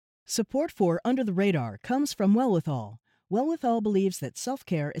Support for Under the Radar comes from Wellwithal. Wellwithal believes that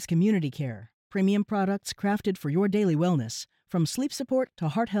self-care is community care. Premium products crafted for your daily wellness, from sleep support to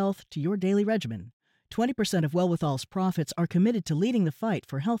heart health to your daily regimen. 20% of Wellwithal's profits are committed to leading the fight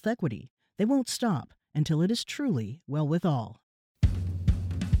for health equity. They won't stop until it is truly well with all.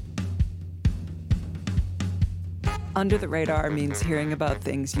 Under the Radar means hearing about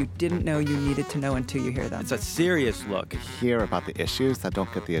things you didn't know you needed to know until you hear them. It's a serious look. Hear about the issues that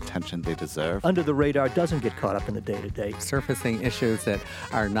don't get the attention they deserve. Under the Radar doesn't get caught up in the day-to-day. Surfacing issues that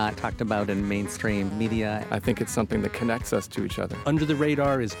are not talked about in mainstream media. I think it's something that connects us to each other. Under the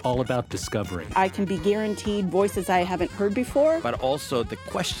Radar is all about discovery. I can be guaranteed voices I haven't heard before. But also the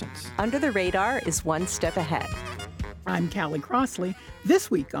questions. Under the Radar is one step ahead. I'm Callie Crossley.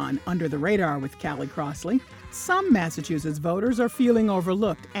 This week on Under the Radar with Callie Crossley, some Massachusetts voters are feeling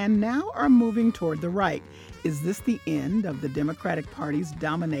overlooked and now are moving toward the right. Is this the end of the Democratic Party's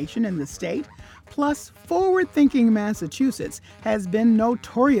domination in the state? Plus, forward-thinking Massachusetts has been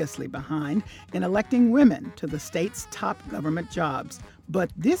notoriously behind in electing women to the state's top government jobs. But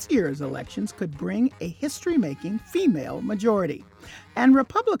this year's elections could bring a history-making female majority. And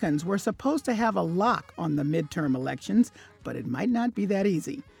Republicans were supposed to have a lock on the midterm elections, but it might not be that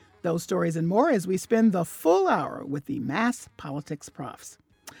easy. Those stories and more as we spend the full hour with the Mass Politics Profs.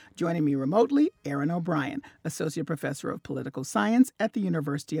 Joining me remotely, Erin O'Brien, Associate Professor of Political Science at the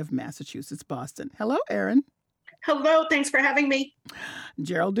University of Massachusetts, Boston. Hello, Erin. Hello, thanks for having me.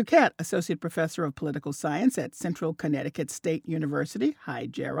 Gerald Duquette, Associate Professor of Political Science at Central Connecticut State University. Hi,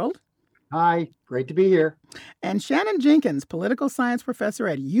 Gerald. Hi, great to be here. And Shannon Jenkins, Political Science Professor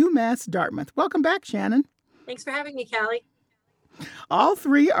at UMass Dartmouth. Welcome back, Shannon. Thanks for having me, Callie. All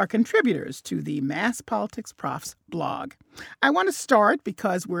three are contributors to the Mass Politics Profs blog. I want to start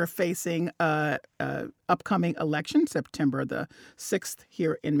because we're facing an upcoming election, September the 6th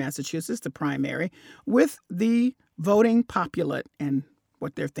here in Massachusetts, the primary, with the voting populate and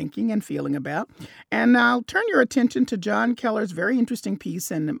what they're thinking and feeling about. And I'll turn your attention to John Keller's very interesting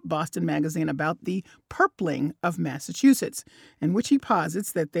piece in Boston Magazine about the purpling of Massachusetts, in which he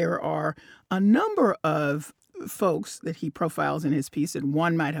posits that there are a number of folks that he profiles in his piece that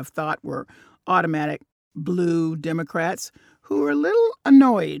one might have thought were automatic blue Democrats who are a little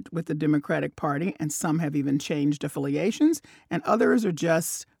annoyed with the Democratic Party, and some have even changed affiliations, and others are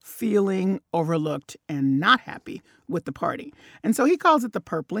just feeling overlooked and not happy with the party. And so he calls it the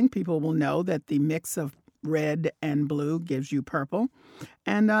purpling. People will know that the mix of red and blue gives you purple,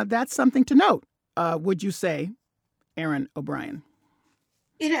 and that's something to note. Would you say, Erin O'Brien?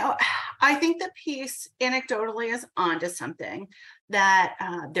 You know, I think the piece anecdotally is onto something, that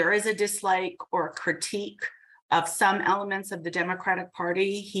there is a dislike or critique of some elements of the Democratic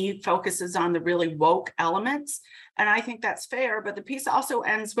Party. He focuses on the really woke elements, and I think that's fair. But the piece also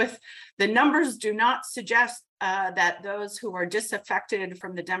ends with the numbers do not suggest that those who are disaffected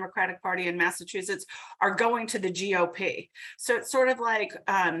from the Democratic Party in Massachusetts are going to the GOP. So it's sort of like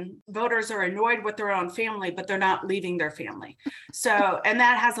voters are annoyed with their own family, but they're not leaving their family. So, and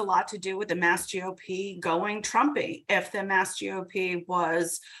that has a lot to do with the Mass GOP going Trumpy. If the Mass GOP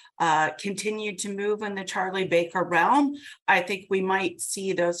was continued to move in the Charlie Baker realm, I think we might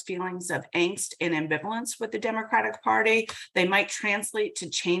see those feelings of angst and ambivalence with the Democratic Party. They might translate to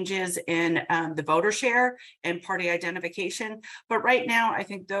changes in the voter share and party identification. But right now, I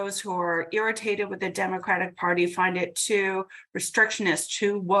think those who are irritated with the Democratic Party find it too restrictionist,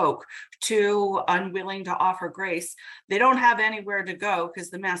 too woke, too unwilling to offer grace. They don't have anywhere to go because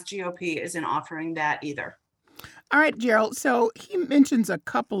the Mass GOP isn't offering that either. All right, Gerald. So he mentions a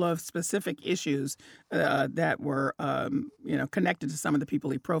couple of specific issues that were, connected to some of the people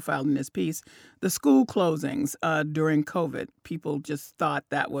he profiled in this piece. The school closings during COVID. People just thought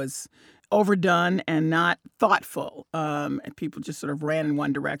that was overdone and not thoughtful. And people just sort of ran in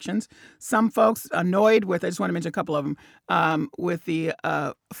one direction. Some folks annoyed with, I just want to mention a couple of them, with the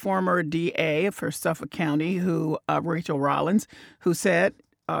former DA for Suffolk County, Rachel Rollins, who said,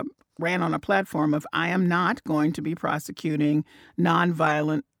 ran on a platform of, I am not going to be prosecuting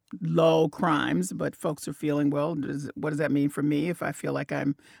nonviolent, low crimes, but folks are feeling, well, what does that mean for me if I feel like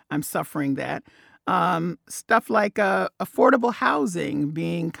I'm suffering that? Stuff like affordable housing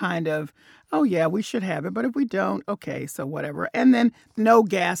being kind of, oh yeah, we should have it, but if we don't, okay, so whatever. And then no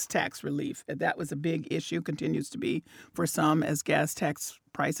gas tax relief. That was a big issue, continues to be for some as gas tax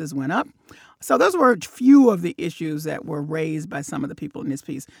prices went up. So those were a few of the issues that were raised by some of the people in this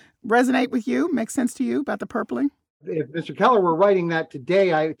piece. Resonate with you? Make sense to you about the purpling? If Mr. Keller were writing that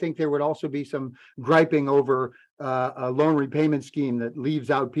today, I think there would also be some griping over a loan repayment scheme that leaves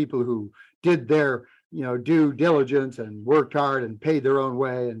out people who did their due diligence and worked hard and paid their own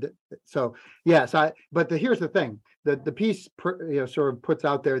way. And so, yes, here's the thing. The piece sort of puts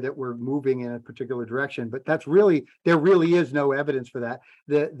out there that we're moving in a particular direction, but there really is no evidence for that.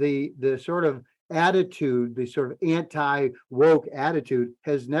 The sort of attitude, the sort of anti-woke attitude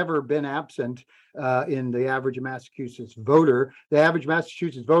has never been absent in the average Massachusetts voter. The average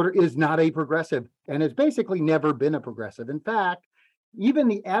Massachusetts voter is not a progressive and has basically never been a progressive. In fact, even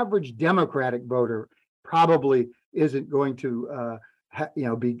the average Democratic voter probably isn't going to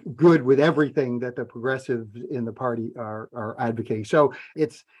be good with everything that the progressives in the party are advocating. So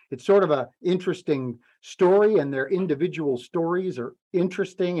it's sort of a interesting story, and their individual stories are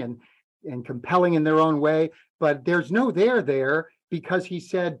interesting and compelling in their own way, but there's no there because he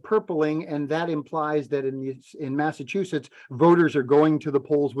said purpling, and that implies that in Massachusetts, voters are going to the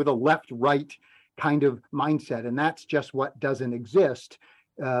polls with a left-right kind of mindset, and that's just what doesn't exist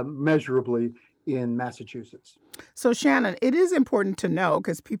measurably in Massachusetts. So Shannon, it is important to know,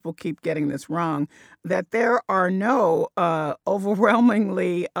 because people keep getting this wrong, that there are no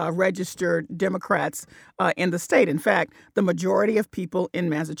overwhelmingly registered Democrats in the state. In fact, the majority of people in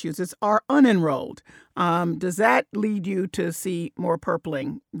Massachusetts are unenrolled. Does that lead you to see more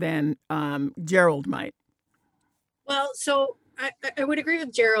purpling than Gerald might? Well, so I would agree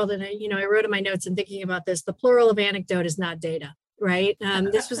with Gerald, and I wrote in my notes and thinking about this, the plural of anecdote is not data. Right.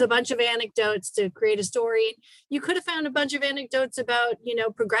 This was a bunch of anecdotes to create a story. You could have found a bunch of anecdotes about,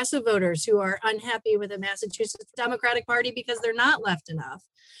 progressive voters who are unhappy with the Massachusetts Democratic Party because they're not left enough.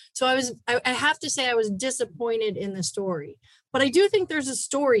 So I have to say I was disappointed in the story. But I do think there's a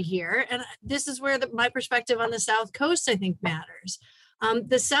story here. And this is where my perspective on the South Coast, I think, matters.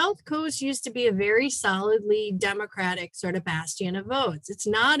 The South Coast used to be a very solidly Democratic sort of bastion of votes. It's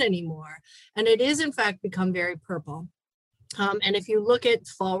not anymore. And it is, in fact, become very purple. And if you look at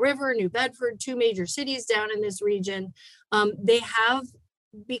Fall River, New Bedford, two major cities down in this region, they have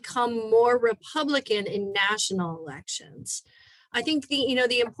become more Republican in national elections. I think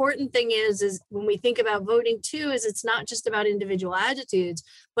the important thing is when we think about voting too, is it's not just about individual attitudes,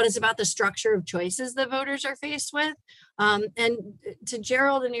 but it's about the structure of choices that voters are faced with. And to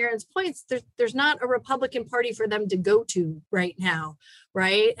Gerald and Aaron's points, there's not a Republican Party for them to go to right now,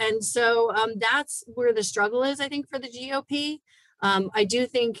 right? And so that's where the struggle is, I think, for the GOP. I do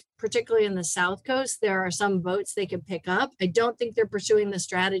think, particularly in the South Coast, there are some votes they can pick up. I don't think they're pursuing the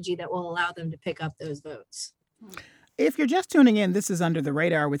strategy that will allow them to pick up those votes. If you're just tuning in, this is Under the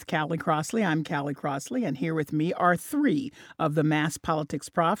Radar with Callie Crossley. I'm Callie Crossley, and here with me are three of the Mass Politics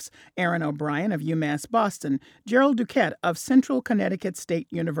profs: Aaron O'Brien of UMass Boston, Gerald Duquette of Central Connecticut State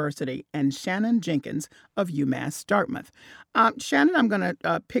University, and Shannon Jenkins of UMass Dartmouth. Shannon, I'm going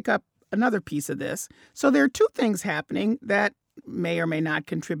to pick up another piece of this. So there are two things happening that may or may not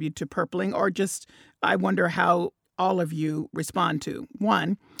contribute to purpling, or just I wonder how all of you respond to.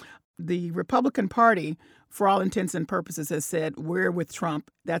 One, the Republican Party, for all intents and purposes, has said, we're with Trump.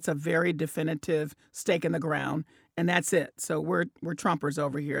 That's a very definitive stake in the ground, and that's it. So we're Trumpers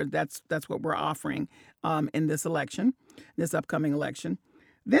over here. That's what we're offering in this election, this upcoming election.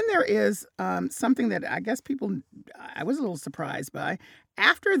 Then there is something that I guess I was a little surprised by.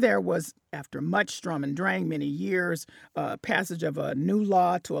 After much strum and drang, many years, passage of a new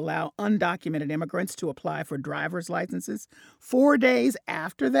law to allow undocumented immigrants to apply for driver's licenses, 4 days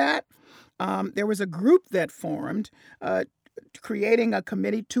after that, there was a group that formed creating a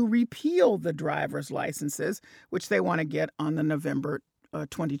committee to repeal the driver's licenses, which they want to get on the November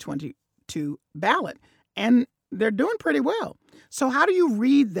 2022 ballot. And they're doing pretty well. So how do you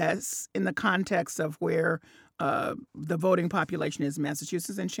read this in the context of where the voting population is in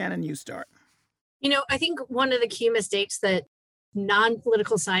Massachusetts? And Shannon, you start. I think one of the key mistakes that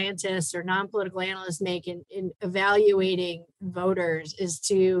non-political scientists or non-political analysts make in evaluating voters is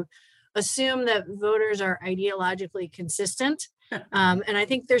to assume that voters are ideologically consistent. And I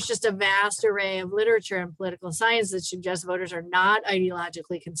think there's just a vast array of literature and political science that suggests voters are not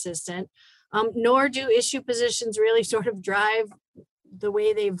ideologically consistent, nor do issue positions really sort of drive the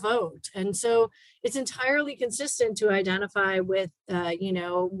way they vote. And so it's entirely consistent to identify with,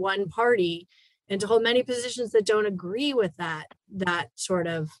 one party and to hold many positions that don't agree with that sort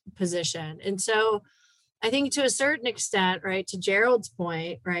of position. And so I think to a certain extent, right, to Gerald's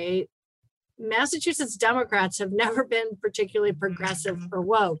point, right, Massachusetts Democrats have never been particularly progressive or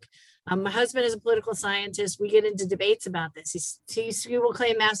woke. My husband is a political scientist. We get into debates about this. He will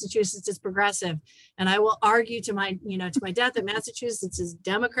claim Massachusetts is progressive, and I will argue to my death that Massachusetts is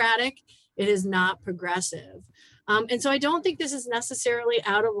Democratic. It is not progressive. And so I don't think this is necessarily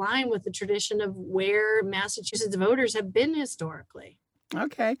out of line with the tradition of where Massachusetts voters have been historically.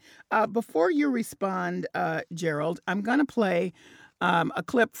 Okay. Before you respond, Gerald, I'm going to play a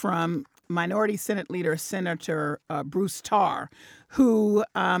clip from Minority Senate Leader Senator Bruce Tarr, who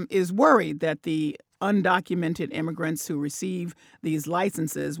is worried that the undocumented immigrants who receive these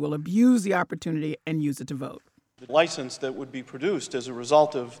licenses will abuse the opportunity and use it to vote. The license that would be produced as a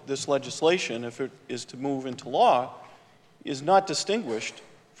result of this legislation, if it is to move into law, is not distinguished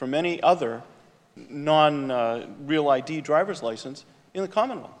from any other non-real ID driver's license in the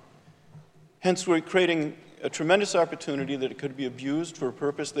Commonwealth. Hence, we're creating a tremendous opportunity that it could be abused for a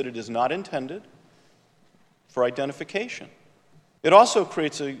purpose that it is not intended, for identification. It also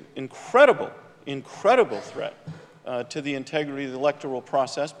creates an incredible threat to the integrity of the electoral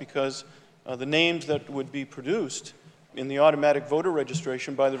process, because the names that would be produced in the automatic voter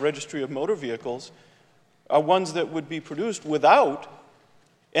registration by the Registry of Motor Vehicles are ones that would be produced without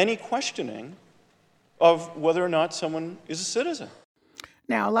any questioning of whether or not someone is a citizen.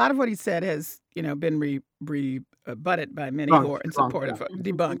 Now, a lot of what he said has, been rebutted by many who are in support of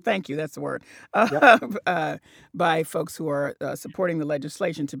debunked. Thank you, that's the word. By folks who are supporting the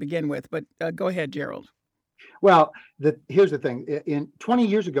legislation to begin with. But go ahead, Gerald. Well, here's the thing. In 20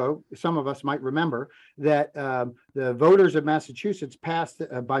 years ago, some of us might remember that the voters of Massachusetts passed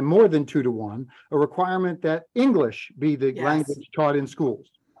by more than 2-1 a requirement that English be the language taught in schools.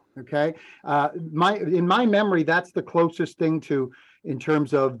 Okay, in my memory, that's the closest thing to, in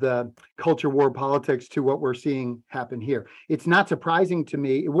terms of the culture war politics, to what we're seeing happen here. It's not surprising to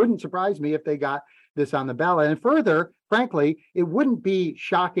me. It wouldn't surprise me if they got this on the ballot. And further, frankly, it wouldn't be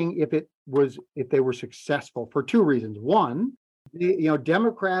shocking if they were successful, for two reasons. One,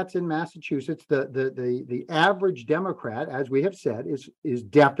 Democrats in Massachusetts, the average Democrat, as we have said, is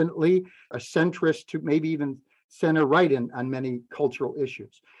definitely a centrist to maybe even center right on many cultural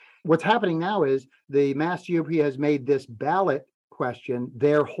issues. What's happening now is the Mass GOP has made this ballot question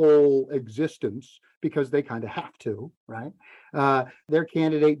their whole existence, because they kind of have to, right? Their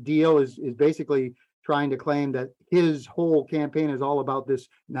candidate Deal is basically trying to claim that his whole campaign is all about this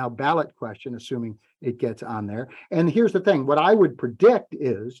now ballot question, assuming it gets on there. And here's the thing, what I would predict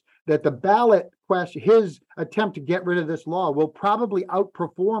is that the ballot question, his attempt to get rid of this law, will probably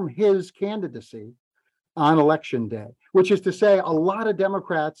outperform his candidacy on election day, which is to say a lot of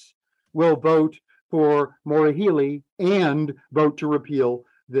Democrats will vote for Maura Healey and vote to repeal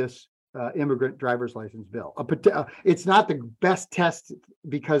this immigrant driver's license bill. It's not the best test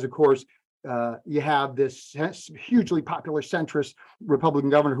because, of course, you have this hugely popular centrist Republican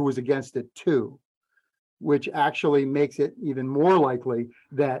governor who was against it too, which actually makes it even more likely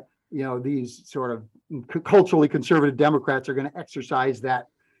that these sort of culturally conservative Democrats are going to exercise that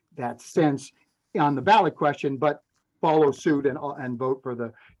sense on the ballot question, but follow suit and vote for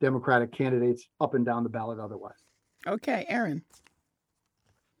the Democratic candidates up and down the ballot otherwise. Okay, Erin.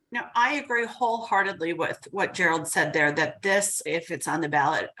 Now, I agree wholeheartedly with what Gerald said there, that this, if it's on the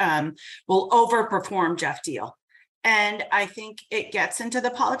ballot, will overperform Jeff Deal. And I think it gets into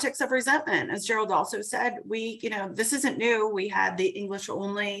the politics of resentment. As Gerald also said, this isn't new. We had the English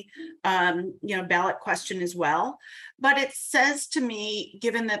only, ballot question as well. But it says to me,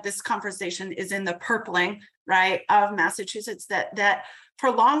 given that this conversation is in the purpling, right, of Massachusetts, that for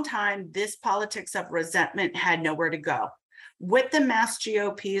a long time, this politics of resentment had nowhere to go. With the Mass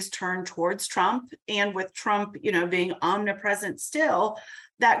GOP's turn towards Trump, and with Trump, being omnipresent still,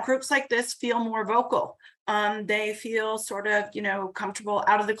 that groups like this feel more vocal. They feel sort of, comfortable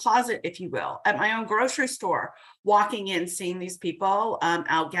out of the closet, if you will. At my own grocery store, walking in, seeing these people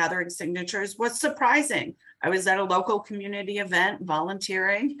out gathering signatures was surprising. I was at a local community event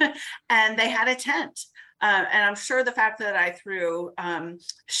volunteering, and they had a tent. And I'm sure the fact that I threw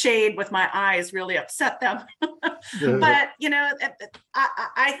shade with my eyes really upset them. But,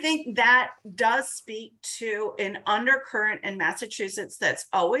 I think that does speak to an undercurrent in Massachusetts that's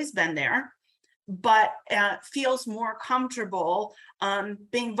always been there, but feels more comfortable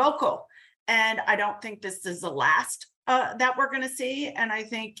being vocal. And I don't think this is the last that we're going to see. And I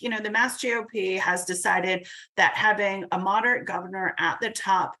think, the Mass GOP has decided that having a moderate governor at the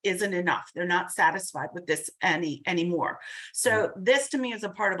top isn't enough. They're not satisfied with this anymore. So this to me is a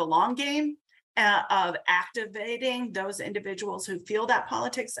part of a long game of activating those individuals who feel that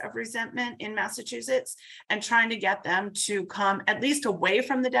politics of resentment in Massachusetts and trying to get them to come at least away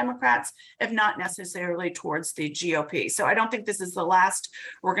from the Democrats, if not necessarily towards the GOP. So I don't think this is the last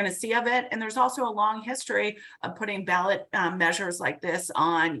we're going to see of it. And there's also a long history of putting ballot measures like this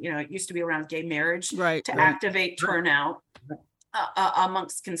on, it used to be around gay marriage to activate turnout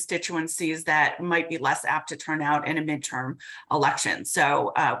amongst constituencies that might be less apt to turn out in a midterm election.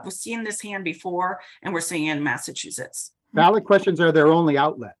 So we've seen this hand before, and we're seeing it in Massachusetts. Ballot questions are their only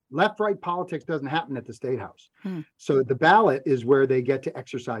outlet. Left-right politics doesn't happen at the State House. So the ballot is where they get to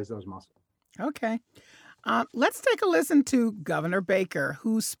exercise those muscles. Okay. Let's take a listen to Governor Baker,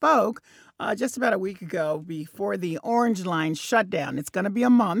 who spoke just about a week ago before the Orange Line shutdown. It's going to be a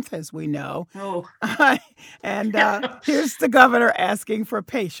month, as we know. Oh. And here's the governor asking for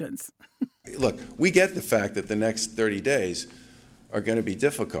patience. Look, we get the fact that the next 30 days are going to be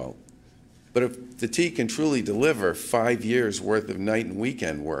difficult. But if the T can truly deliver 5 years worth of night and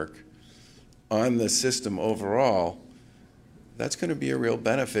weekend work on the system overall, that's going to be a real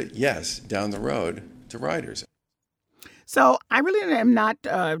benefit, yes, down the road to riders. So I really am not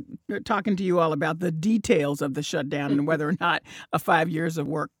talking to you all about the details of the shutdown and whether or not 5 years of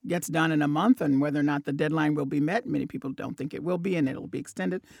work gets done in a month and whether or not the deadline will be met. Many people don't think it will be and it'll be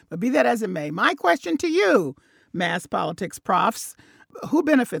extended. But be that as it may, my question to you, mass politics profs, who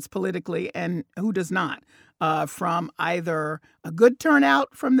benefits politically and who does not from either a good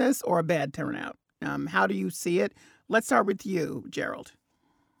turnout from this or a bad turnout? How do you see it? Let's start with you, Gerald.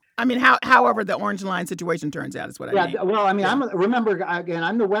 I mean, however the Orange Line situation turns out is what I mean. Yeah, well, I mean, remember, again,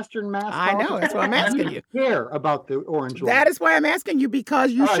 I'm the Western Mass. I know, that's why I'm asking you. Care about the Orange Line. That is why I'm asking you,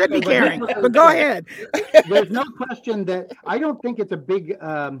 because you should be caring. But go ahead. There's no question that I don't think it's a big,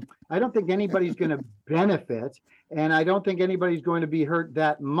 I don't think anybody's going to benefit. And I don't think anybody's going to be hurt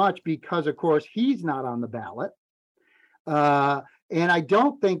that much because, of course, he's not on the ballot. And I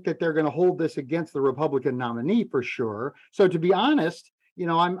don't think that they're going to hold this against the Republican nominee for sure. So to be honest, you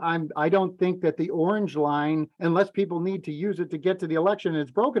know, I don't think that the Orange Line, unless people need to use it to get to the election and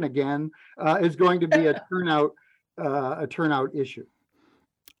it's broken again, is going to be a turnout issue.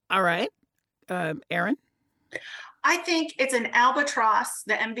 All right. Erin? I think it's an albatross.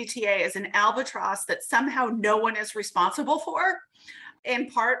 The MBTA is an albatross that somehow no one is responsible for, in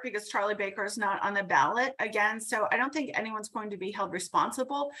part because Charlie Baker is not on the ballot again. So I don't think anyone's going to be held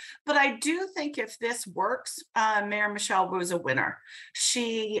responsible. But I do think if this works, Mayor Michelle Wu is a winner.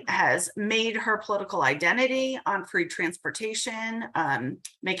 She has made her political identity on free transportation,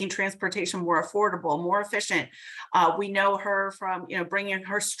 making transportation more affordable, more efficient. We know her from, bringing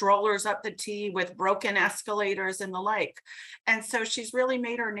her strollers up the T with broken escalators and the like. And so she's really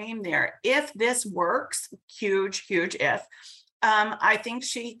made her name there. If this works, huge if, I think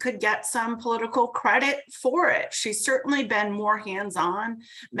she could get some political credit for it. She's certainly been more hands-on.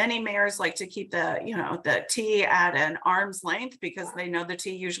 Many mayors like to keep the T at an arm's length because they know the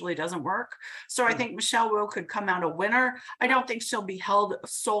T usually doesn't work. So I think Michelle Wu could come out a winner. I don't think she'll be held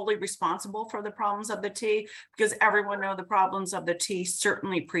solely responsible for the problems of the T because everyone knows the problems of the T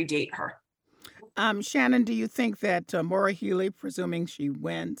certainly predate her. Shannon, do you think that Maura Healey, presuming she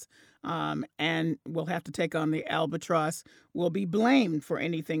wins, and will have to take on the albatross, will be blamed for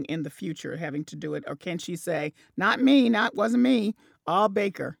anything in the future having to do it? Or can she say, not me, wasn't me, all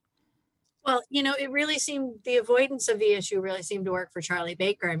Baker? Well, it really seemed, the avoidance of the issue really seemed to work for Charlie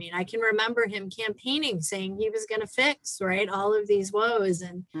Baker. I mean, I can remember him campaigning saying he was going to fix, right, all of these woes.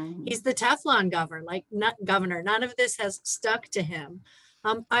 And he's the Teflon governor. None of this has stuck to him.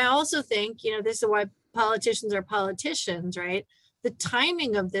 I also think, this is why politicians are politicians, right? The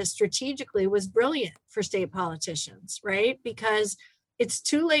timing of this strategically was brilliant for state politicians, right? Because it's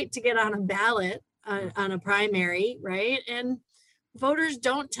too late to get on a ballot on a primary, right? And voters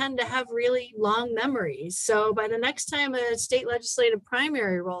don't tend to have really long memories. So by the next time a state legislative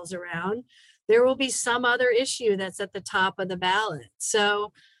primary rolls around, there will be some other issue that's at the top of the ballot.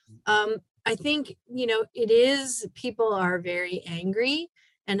 So I think, it is, people are very angry.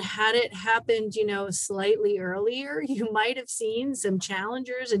 And had it happened, slightly earlier, you might have seen some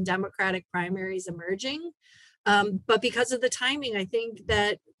challengers in Democratic primaries emerging. But because of the timing, I think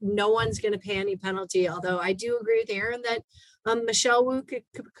that no one's going to pay any penalty. Although I do agree with Erin that Michelle Wu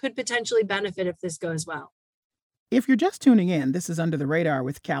could potentially benefit if this goes well. If you're just tuning in, this is Under the Radar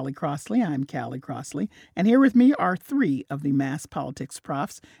with Callie Crossley. I'm Callie Crossley, and here with me are three of the mass politics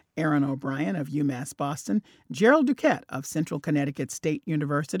profs: Erin O'Brien of UMass Boston, Gerald Duquette of Central Connecticut State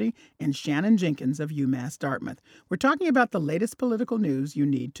University, and Shannon Jenkins of UMass Dartmouth. We're talking about the latest political news you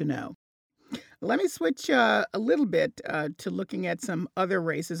need to know. Let me switch a little bit to looking at some other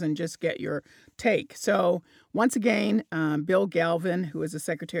races and just get your take. So once again, Bill Galvin, who is the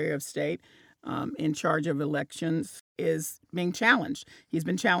Secretary of State, in charge of elections, is being challenged. He's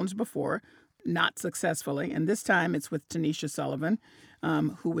been challenged before, not successfully, and this time it's with Tanisha Sullivan,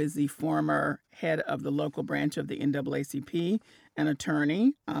 who is the former head of the local branch of the NAACP, an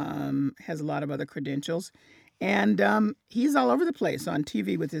attorney, has a lot of other credentials, and he's all over the place on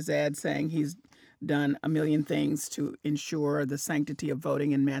TV with his ads saying he's done a million things to ensure the sanctity of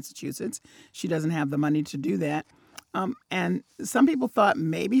voting in Massachusetts. She doesn't have the money to do that. And some people thought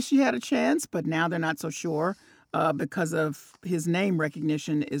maybe she had a chance, but now they're not so sure because of his name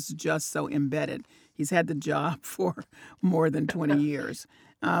recognition is just so embedded. He's had the job for more than 20 years.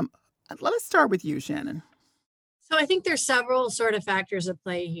 Let us start with you, Shannon. So I think there's several sort of factors at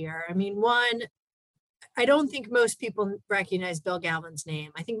play here. I mean, one, I don't think most people recognize Bill Galvin's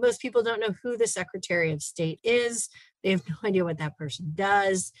name. I think most people don't know who the Secretary of State is. They have no idea what that person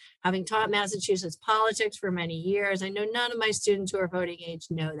does. Having taught Massachusetts politics for many years, I know none of my students who are voting age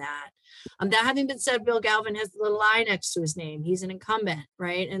know that. That having been said, Bill Galvin has the little I next to his name. He's an incumbent,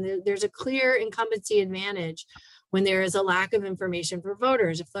 right? And there's a clear incumbency advantage when there is a lack of information for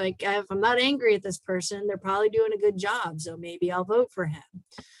voters. If I'm not angry at this person, they're probably doing a good job, so maybe I'll vote for him.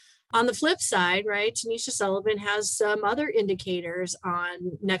 On the flip side, right, Tanisha Sullivan has some other indicators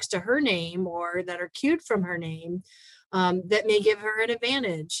on next to her name or that are cued from her name that may give her an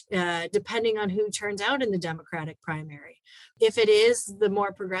advantage, depending on who turns out in the Democratic primary. If it is the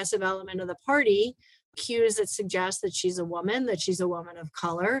more progressive element of the party, cues that suggest that she's a woman of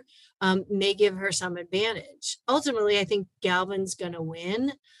color, may give her some advantage. Ultimately, I think Galvin's going to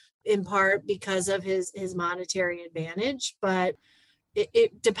win, in part because of his monetary advantage, but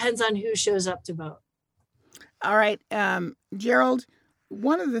it depends on who shows up to vote. All right. Gerald,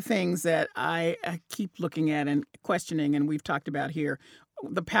 one of the things that I keep looking at and questioning, and we've talked about here,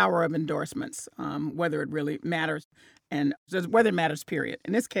 the power of endorsements, whether it really matters and whether it matters, period.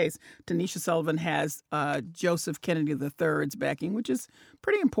 In this case, Tanisha Sullivan has Joseph Kennedy III's backing, which is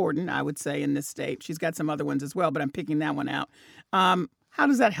pretty important, I would say, in this state. She's got some other ones as well, but I'm picking that one out. How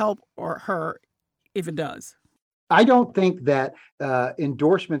does that help her if it does? I don't think that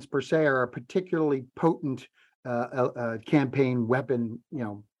endorsements per se are a particularly potent campaign weapon,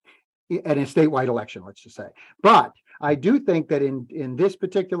 at a statewide election, let's just say. But I do think that in this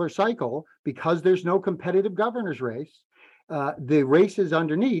particular cycle, because there's no competitive governor's race, the races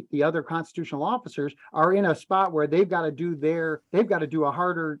underneath, the other constitutional officers, are in a spot where they've got to do it's a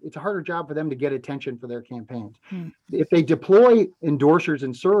harder job for them to get attention for their campaigns. If they deploy endorsers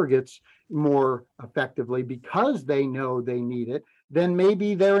and surrogates more effectively because they know they need it, then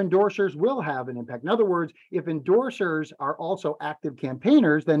maybe their endorsers will have an impact. In other words, if endorsers are also active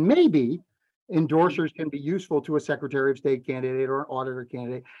campaigners, then maybe endorsers can be useful to a Secretary of State candidate or an auditor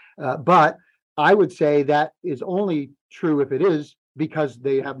candidate. But I would say that is only true if it is because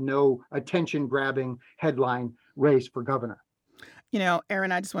they have no attention-grabbing headline race for governor.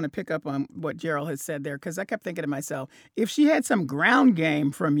 Aaron, I just want to pick up on what Gerald has said there, because I kept thinking to myself, if she had some ground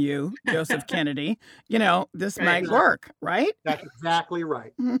game from you, Joseph Kennedy, this might work, right? That's exactly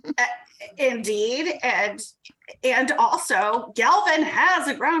right. Indeed. And also, Galvin has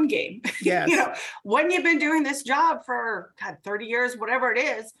a ground game. Yes. When you've been doing this job for 30 years, whatever it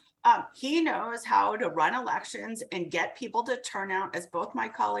is, he knows how to run elections and get people to turn out, as both my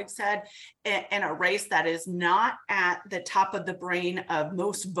colleagues said, in a race that is not at the top of the brain of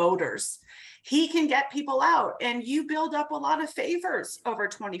most voters. He can get people out, and you build up a lot of favors over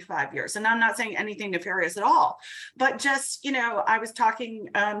 25 years. And I'm not saying anything nefarious at all, but just, I was talking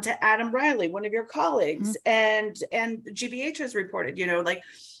to Adam Riley, one of your colleagues, and GBH has reported,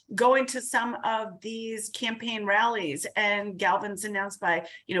 going to some of these campaign rallies, and Galvin's announced by,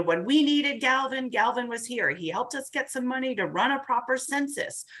 when we needed Galvin was here. He helped us get some money to run a proper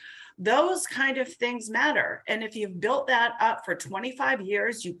census. Those kind of things matter. And if you've built that up for 25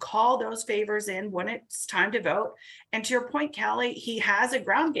 years, you call those favors in when it's time to vote. And to your point, Callie, he has a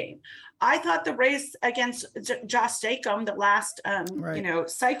ground game. I thought the race against Josh Stacom, the last,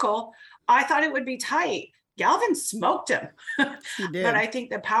 cycle, I thought it would be tight. Galvin smoked him. He did. But I think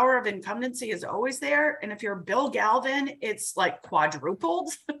the power of incumbency is always there. And if you're Bill Galvin, it's like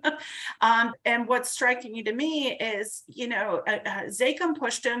quadrupled. And what's striking to me is, Zachem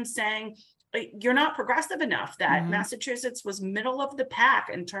pushed him saying, you're not progressive enough, that Massachusetts was middle of the pack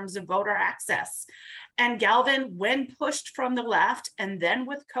in terms of voter access. And Galvin, when pushed from the left and then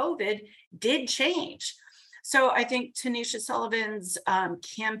with COVID, did change. So I think Tanisha Sullivan's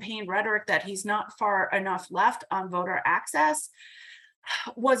campaign rhetoric that he's not far enough left on voter access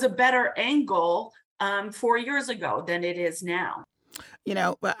was a better angle 4 years ago than it is now.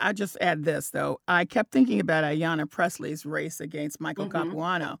 I just add this, though. I kept thinking about Ayanna Pressley's race against Michael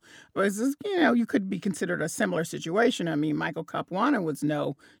Capuano. You could be considered a similar situation. I mean, Michael Capuano was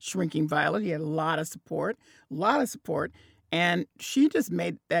no shrinking violet. He had a lot of support. And she just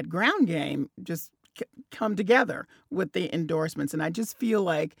made that ground game just come together with the endorsements. And I just feel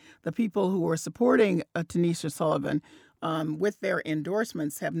like the people who are supporting Tanisha Sullivan with their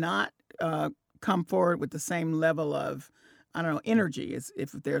endorsements have not come forward with the same level of I don't know, energy is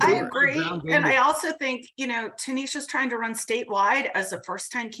if there's. I agree. And I also think, Tanisha's trying to run statewide as a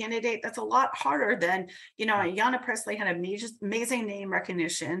first-time candidate. That's a lot harder than, Ayanna Pressley had amazing name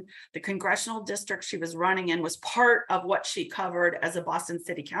recognition. The congressional district she was running in was part of what she covered as a Boston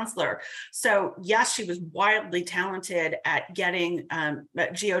City Councilor. So yes, she was wildly talented at getting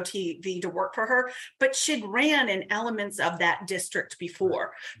GOTV to work for her, but she'd ran in elements of that district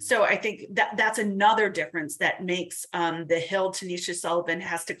before. So I think that's another difference that makes the hill Tanisha Sullivan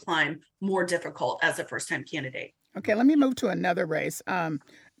has to climb more difficult as a first-time candidate. Okay, let me move to another race.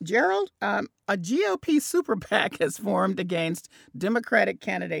 Gerald, a GOP super PAC has formed against Democratic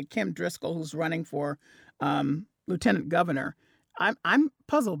candidate Kim Driscoll, who's running for lieutenant governor. I'm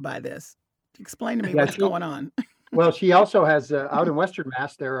puzzled by this. Explain to me what's going on. Well, she also has out in Western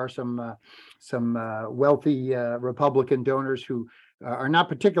Mass. There are some wealthy Republican donors who are not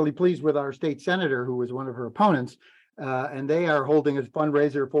particularly pleased with our state senator, who was one of her opponents. And they are holding a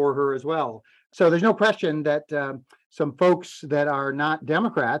fundraiser for her as well. So there's no question that some folks that are not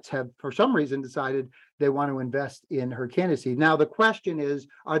Democrats have, for some reason, decided they want to invest in her candidacy. Now, the question is,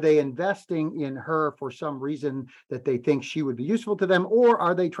 are they investing in her for some reason that they think she would be useful to them, or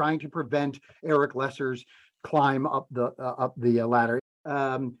are they trying to prevent Eric Lesser's climb up the ladder?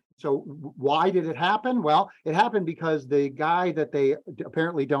 So why did it happen? Well, it happened because the guy that they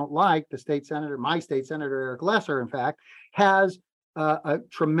apparently don't like, the state senator, my state senator, Eric Lesser, in fact, has a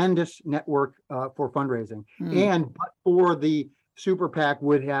tremendous network for fundraising. And but for the super PAC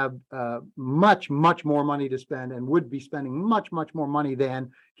would have much, much more money to spend and would be spending much, much more money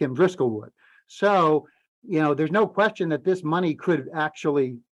than Kim Driscoll would. So, there's no question that this money could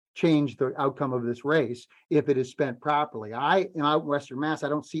actually change the outcome of this race if it is spent properly. Out in Western Mass, I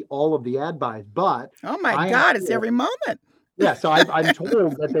don't see all of the ad buys, but oh my God, it's every moment. Yeah, so I'm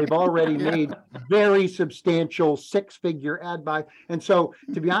told that they've already made very substantial six-figure ad buy. And so,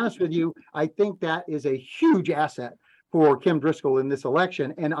 to be honest with you, I think that is a huge asset for Kim Driscoll in this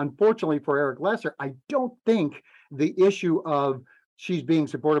election. And unfortunately for Eric Lesser, I don't think the issue of she's being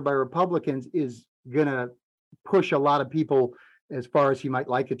supported by Republicans is going to push a lot of people as far as he might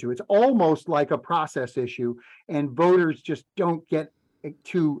like it to. It's almost like a process issue, and voters just don't get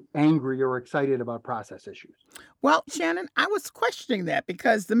too angry or excited about process issues. Well, Shannon, I was questioning that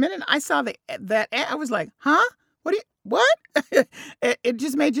because the minute I saw that ad, I was like, huh? What? It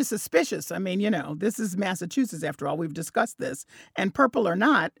just made you suspicious. I mean, this is Massachusetts after all. We've discussed this, and purple or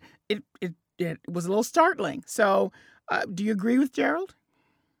not, it was a little startling. So, do you agree with Gerald?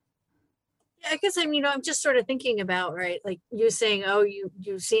 I guess I'm just sort of thinking about, right, like you saying, oh,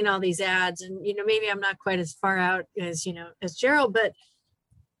 you've seen all these ads, and maybe I'm not quite as far out as as Gerald, but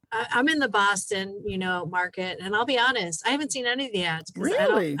I'm in the Boston market, and I'll be honest, I haven't seen any of the ads.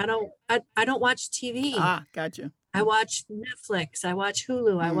 Really? I don't watch TV. Gotcha. I watch Netflix, I watch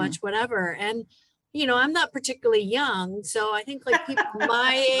Hulu, I watch whatever, and I'm not particularly young, so I think like people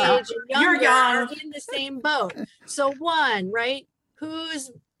my age and younger are in the same boat. So one, right,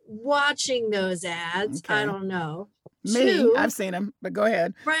 who's watching those ads? Okay. I don't know. Me, I've seen them, but go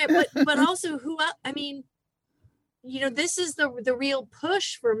ahead. Right, but also who? I mean, this is the real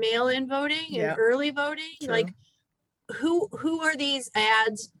push for mail-in voting and early voting. True. Like, who are these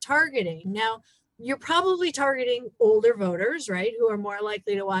ads targeting? Now, you're probably targeting older voters, right, who are more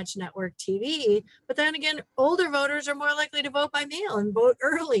likely to watch network TV. But then again, older voters are more likely to vote by mail and vote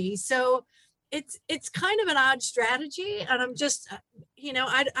early. So it's kind of an odd strategy, and I'm just,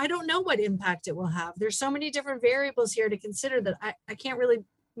 I don't know what impact it will have. There's so many different variables here to consider that I can't really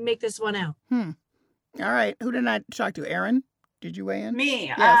make this one out. All right, who did I talk to? Aaron, did you weigh in? Me.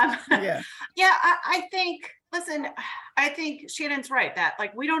 Yes. Yeah. I think. Listen, I think Shannon's right that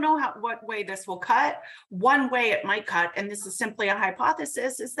we don't know what way this will cut. One way it might cut, and this is simply a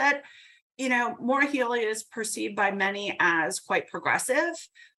hypothesis, is that Maura Healey is perceived by many as quite progressive.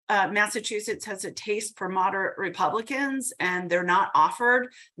 Massachusetts has a taste for moderate Republicans, and they're not offered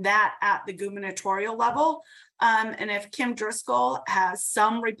that at the gubernatorial level. And if Kim Driscoll has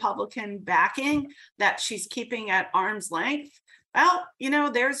some Republican backing that she's keeping at arm's length, well,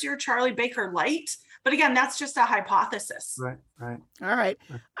 there's your Charlie Baker light. But again, that's just a hypothesis. Right. All right.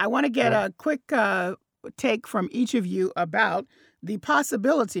 I want to get a quick take from each of you about the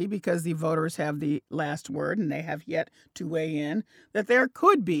possibility, because the voters have the last word and they have yet to weigh in, that there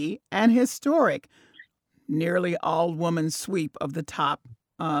could be an historic nearly all-woman sweep of the top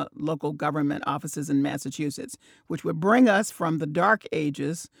local government offices in Massachusetts, which would bring us from the Dark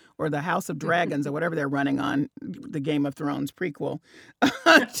Ages or the House of Dragons or whatever they're running on, the Game of Thrones prequel,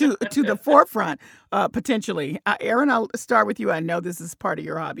 to the forefront, potentially. Aaron, I'll start with you. I know this is part of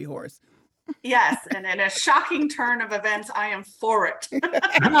your hobby horse. Yes, and in a shocking turn of events, I am for it.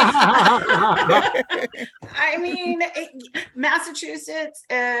 I mean, Massachusetts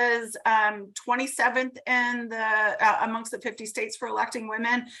is 27th in the amongst the 50 states for electing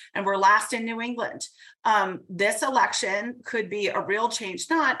women, and we're last in New England. This election could be a real change.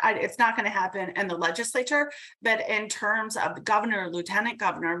 It's not going to happen in the legislature, but in terms of the governor, lieutenant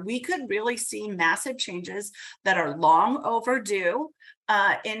governor, we could really see massive changes that are long overdue.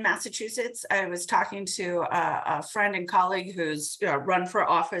 In Massachusetts, I was talking to a friend and colleague who's run for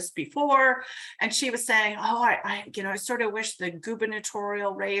office before, and she was saying, "Oh, I sort of wish the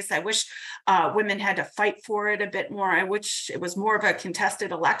gubernatorial race. I wish women had to fight for it a bit more. I wish it was more of a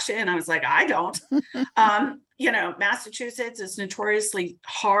contested election." I was like, "I don't." Massachusetts is notoriously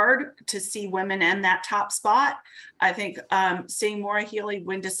hard to see women in that top spot. I think seeing Maura Healey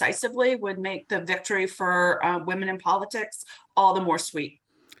win decisively would make the victory for women in politics all the more sweet.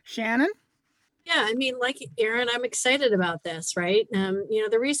 Shannon? Yeah, I mean, like Aaron, I'm excited about this, right?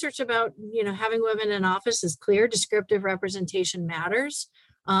 The research about, having women in office is clear. Descriptive representation matters.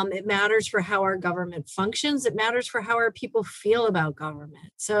 It matters for how our government functions. It matters for how our people feel about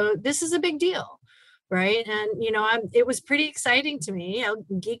government. So this is a big deal. Right. And, it was pretty exciting to me. I'm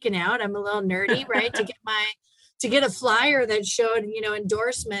geeking out. I'm a little nerdy, right? to get a flyer that showed,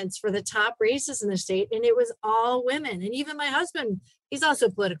 endorsements for the top races in the state. And it was all women. And even my husband, he's also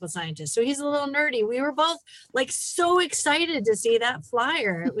a political scientist. So he's a little nerdy. We were both so excited to see that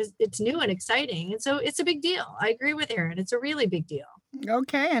flyer. It's new and exciting. And so it's a big deal. I agree with Aaron. It's a really big deal.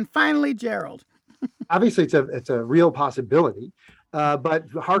 Okay. And finally, Gerald. Obviously, it's a real possibility. But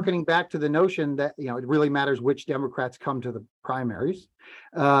hearkening back to the notion that, it really matters which Democrats come to the primaries.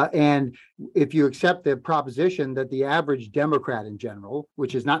 And if you accept the proposition that the average Democrat in general,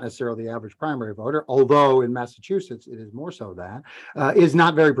 which is not necessarily the average primary voter, although in Massachusetts it is more so that, is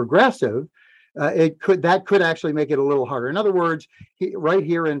not very progressive, that could actually make it a little harder. In other words, right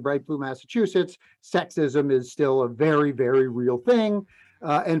here in Bright Blue, Massachusetts, sexism is still a very, very real thing.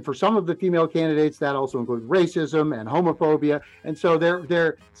 And for some of the female candidates, that also includes racism and homophobia. And so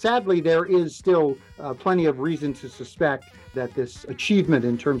sadly, there is still plenty of reason to suspect that this achievement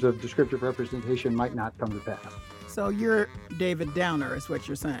in terms of descriptive representation might not come to pass. So you're David Downer, is what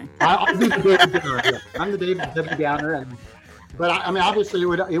you're saying. I'm the David Downer. Yeah. I'm the David Downer. But obviously,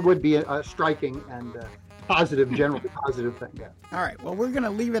 it would be a striking and generally positive thing. Yeah. All right. Well, we're going to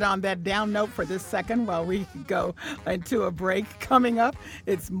leave it on that down note for this second while we go into a break. Coming up,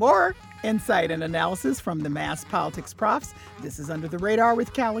 it's more insight and analysis from the Mass Politics Profs. This is Under the Radar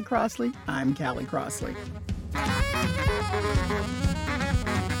with Callie Crossley. I'm Callie Crossley.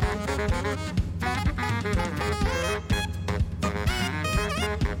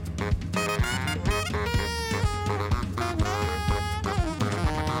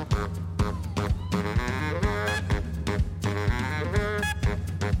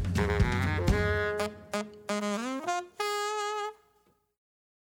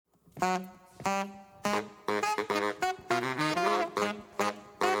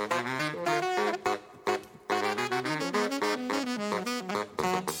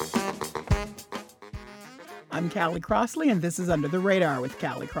 I'm Callie Crossley, and this is Under the Radar with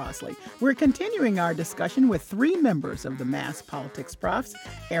Callie Crossley. We're continuing our discussion with three members of the Mass Politics Profs: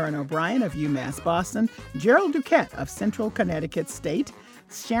 Aaron O'Brien of UMass Boston, Gerald Duquette of Central Connecticut State,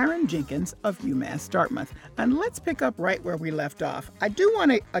 Sharon Jenkins of UMass Dartmouth. And let's pick up right where we left off. I do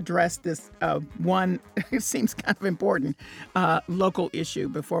want to address this one, it seems kind of important, local issue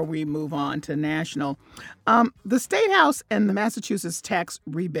before we move on to national. The State House and the Massachusetts tax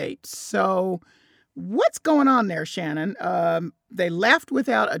rebate. So what's going on there, Shannon? They left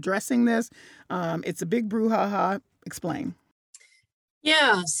without addressing this. It's a big brouhaha. Explain.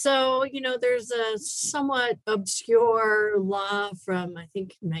 Yeah, so, there's a somewhat obscure law from, I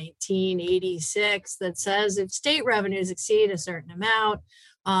think, 1986 that says if state revenues exceed a certain amount,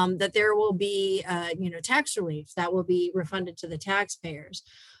 that there will be, tax relief that will be refunded to the taxpayers.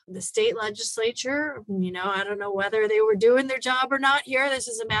 The state legislature, I don't know whether they were doing their job or not here. This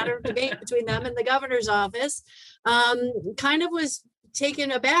is a matter of debate between them and the governor's office. Kind of was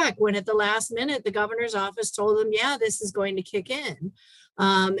taken aback when at the last minute, the governor's office told them, yeah, this is going to kick in.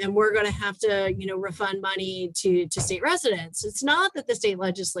 And we're going to have to, refund money to state residents. It's not that the state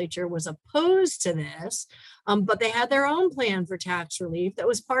legislature was opposed to this, but they had their own plan for tax relief that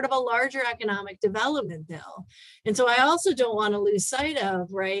was part of a larger economic development bill. And so I also don't want to lose sight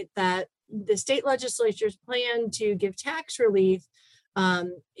of, right, that the state legislature's plan to give tax relief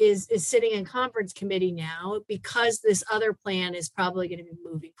is sitting in conference committee now because this other plan is probably going to be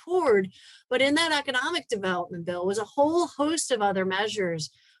moving forward. But in that economic development bill was a whole host of other measures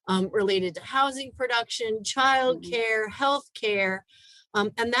related to housing production, childcare, healthcare.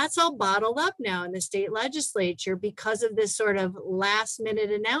 And that's all bottled up now in the state legislature because of this sort of last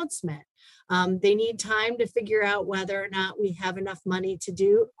minute announcement. They need time to figure out whether or not we have enough money to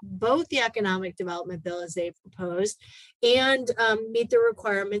do both the economic development bill as they've proposed and meet the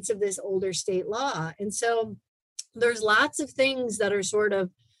requirements of this older state law. And so there's lots of things that are sort of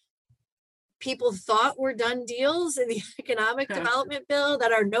people thought were done deals in the economic development bill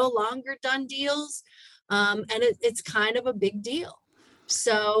that are no longer done deals. And it's kind of a big deal.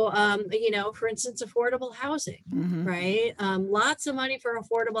 So, for instance, affordable housing, right? Lots of money for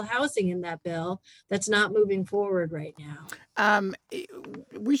affordable housing in that bill that's not moving forward right now.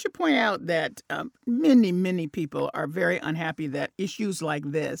 We should point out that many, many people are very unhappy that issues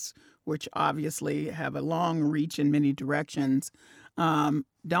like this, which obviously have a long reach in many directions,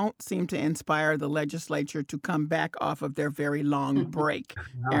 don't seem to inspire the legislature to come back off of their very long break.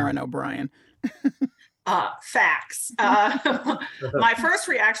 Aaron O'Brien. Facts. My first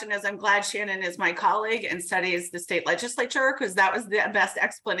reaction is I'm glad Shannon is my colleague and studies the state legislature, because that was the best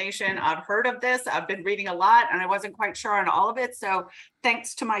explanation I've heard of this. I've been reading a lot and I wasn't quite sure on all of it. So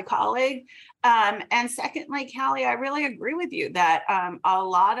thanks to my colleague. And secondly, Callie, I really agree with you that a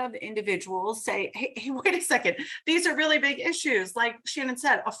lot of individuals say, hey, wait a second, these are really big issues. Like Shannon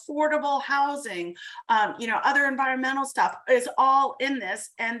said, affordable housing, other environmental stuff is all in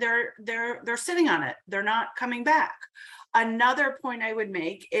this, and they're sitting on it. They're not coming back. Another point I would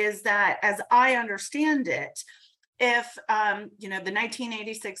make is that, as I understand it, if the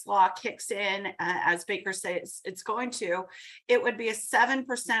 1986 law kicks in, as Baker says it's going to, it would be a 7%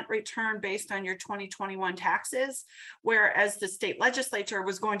 return based on your 2021 taxes, whereas the state legislature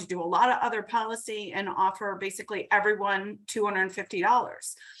was going to do a lot of other policy and offer basically everyone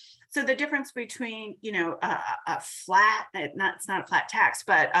 $250. So the difference between, a flat, it's not a flat tax,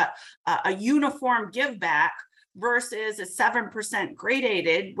 but a uniform give back versus a 7%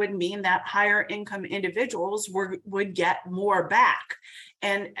 gradated would mean that higher income individuals would get more back.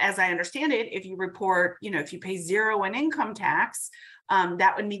 And as I understand it, if you report, if you pay zero in income tax,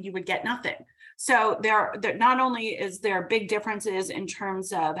 that would mean you would get nothing. So there not only is there big differences in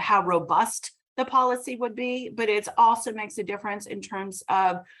terms of how robust the policy would be, but it also makes a difference in terms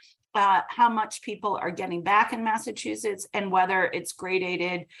of how much people are getting back in Massachusetts and whether it's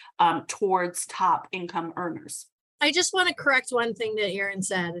gradated towards top income earners. I just want to correct one thing that Aaron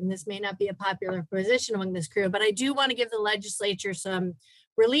said, and this may not be a popular position among this crew, but I do want to give the legislature some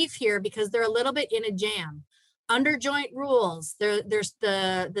relief here because they're a little bit in a jam. Under joint rules, there's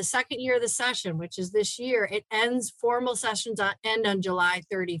the second year of the session, which is this year. It ends, formal sessions end on July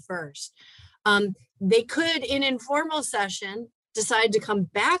 31st. They could, in informal session, decide to come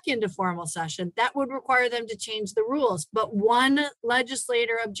back into formal session. That would require them to change the rules. But one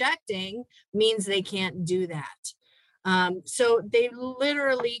legislator objecting means they can't do that. So they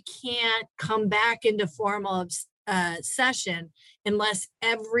literally can't come back into formal session unless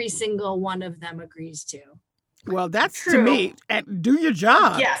every single one of them agrees to. Well, that's true. To me, and do your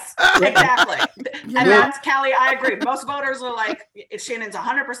job. Yes, exactly. And that's, Callie, I agree. Most voters are like, if Shannon's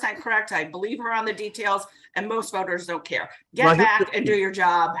 100% correct, I believe her on the details, and most voters don't care. Get back and do your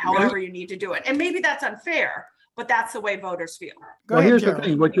job however you need to do it. And maybe that's unfair, but that's the way voters feel. Here's the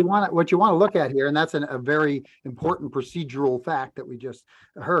thing, what you want to look at here, and that's a very important procedural fact that we just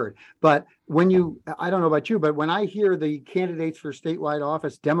heard. But when I don't know about you, but when I hear the candidates for statewide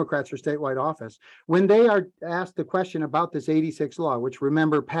office, Democrats for statewide office, when they are asked the question about this 86 law, which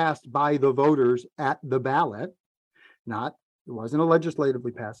remember passed by the voters at the ballot, it wasn't a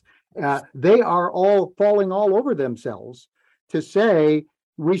legislatively passed, they are all falling all over themselves to say,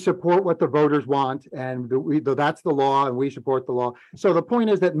 we support what the voters want, and that's the law, and we support the law. So the point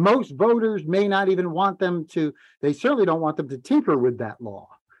is that most voters may not even want them to, they certainly don't want them to tinker with that law.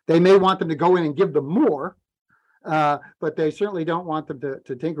 They may want them to go in and give them more, but they certainly don't want them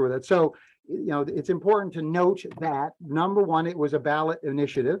to tinker with it. So, it's important to note that, number one, it was a ballot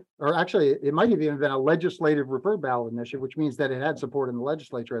initiative, or actually it might have even been a legislative referred ballot initiative, which means that it had support in the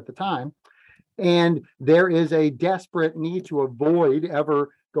legislature at the time. And there is a desperate need to avoid ever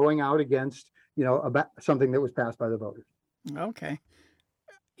going out against, about something that was passed by the voters. Okay.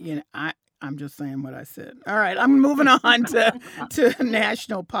 I'm just saying what I said. All right, I'm moving on to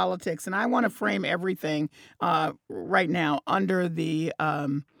national politics, and I want to frame everything right now under the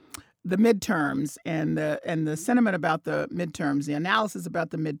the midterms and the sentiment about the midterms, the analysis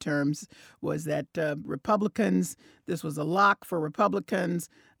about the midterms was that Republicans, this was a lock for Republicans.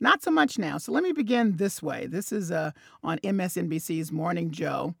 Not so much now. So let me begin this way. This is on MSNBC's Morning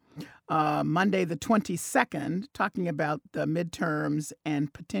Joe, Monday the 22nd, talking about the midterms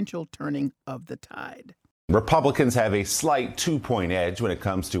and potential turning of the tide. Republicans have a slight 2-point edge when it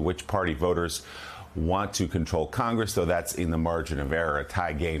comes to which party voters want to control Congress, though that's in the margin of error, a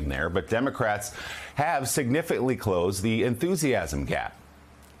tie game there. But Democrats have significantly closed the enthusiasm gap.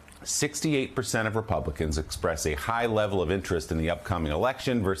 68% of Republicans express a high level of interest in the upcoming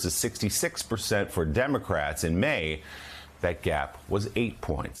election versus 66% for Democrats. In May, that gap was 8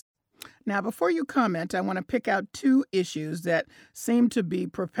 points. Now, before you comment, I want to pick out two issues that seem to be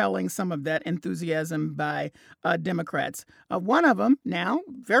propelling some of that enthusiasm by Democrats. One of them, now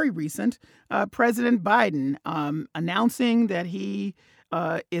very recent, President Biden announcing that he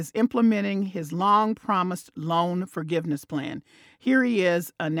is implementing his long-promised loan forgiveness plan. Here he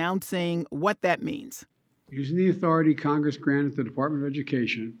is announcing what that means. Using the authority Congress granted the Department of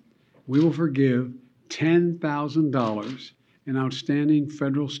Education, we will forgive $10,000 in outstanding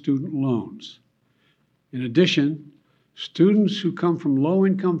federal student loans. In addition, students who come from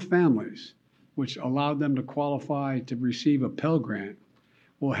low-income families, which allowed them to qualify to receive a Pell Grant,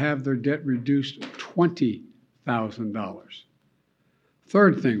 will have their debt reduced $20,000.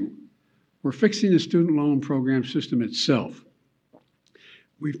 Third thing, we're fixing the student loan program system itself.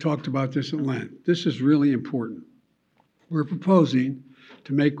 We've talked about this at length. This is really important. We're proposing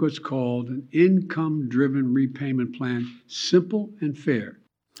to make what's called an income-driven repayment plan simple and fair.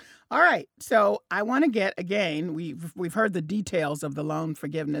 All right. So I want to get, again, we've heard the details of the loan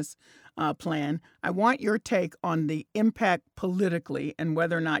forgiveness plan. I want your take on the impact politically and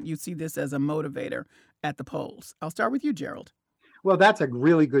whether or not you see this as a motivator at the polls. I'll start with you, Gerald. Well, that's a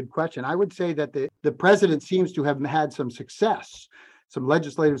really good question. I would say that the president seems to have had some success, some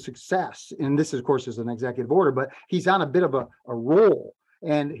legislative success. And this, of course, is an executive order, but he's on a bit of a roll.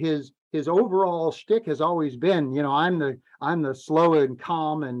 And his overall shtick has always been, you know, I'm the slow and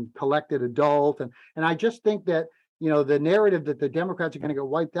calm and collected adult. And I just think that, you know, the narrative that the Democrats are going to get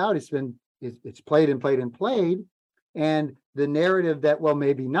wiped out it's played and played and played. And the narrative that, well,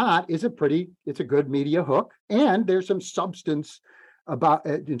 maybe not, it's a good media hook. And there's some substance about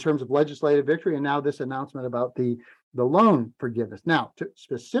in terms of legislative victory. And now this announcement about the loan forgiveness. Now,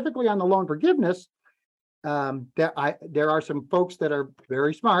 specifically on the loan forgiveness, there are some folks that are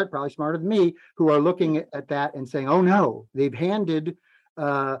very smart, probably smarter than me, who are looking at that and saying, oh no, they've handed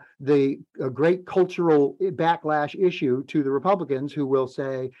a great cultural backlash issue to the Republicans, who will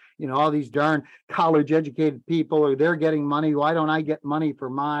say, you know, all these darn college educated people, or they're getting money. Why don't I get money for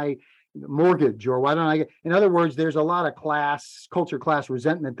my mortgage? Or why don't I get, in other words, there's a lot of culture class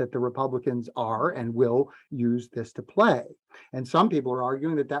resentment that the Republicans are and will use this to play. And some people are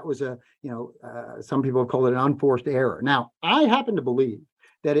arguing that was some people have called it an unforced error. Now, I happen to believe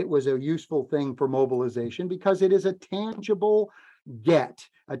that it was a useful thing for mobilization because it is a tangible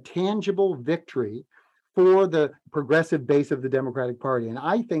victory for the progressive base of the Democratic Party. And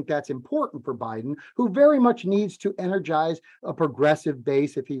I think that's important for Biden, who very much needs to energize a progressive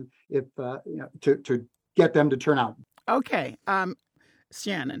base to get them to turn out. Okay.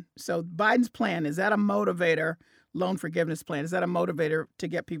 Shannon, so Biden's plan, is that a motivator, loan forgiveness plan? Is that a motivator to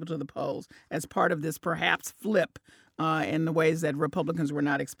get people to the polls as part of this perhaps flip in the ways that Republicans were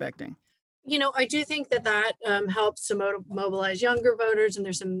not expecting? You know, I do think that helps to mobilize younger voters, and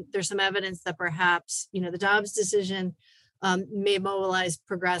there's some evidence that perhaps, you know, the Dobbs decision may mobilize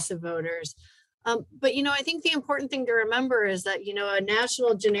progressive voters. But, you know, I think the important thing to remember is that, you know, a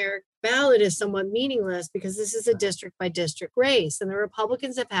national generic ballot is somewhat meaningless because this is a district by district race, and the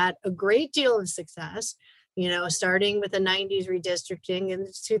Republicans have had a great deal of success, you know, starting with the 90s redistricting in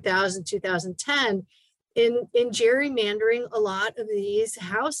 2000, 2010 in gerrymandering a lot of these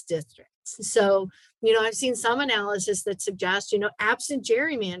House districts. So, you know, I've seen some analysis that suggests, you know, absent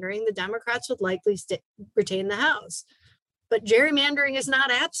gerrymandering, the Democrats would likely retain the House. But gerrymandering is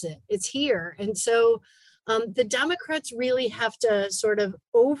not absent, it's here. And so the Democrats really have to sort of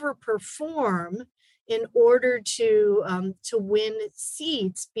overperform in order to win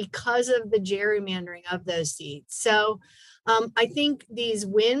seats because of the gerrymandering of those seats. So I think these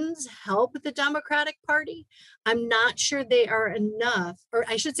wins help the Democratic Party. I'm not sure they are enough, or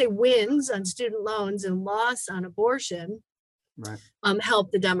I should say wins on student loans and loss on abortion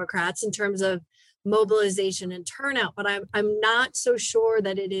help the Democrats in terms of mobilization and turnout. But I'm not so sure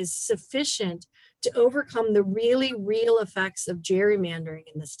that it is sufficient to overcome the really real effects of gerrymandering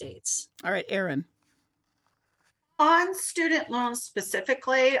in the states. All right, Erin. On student loans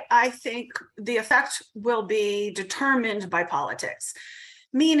specifically, I think the effect will be determined by politics,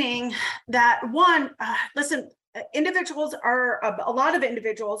 meaning that one, a lot of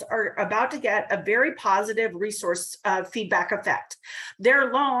individuals are about to get a very positive resource feedback effect.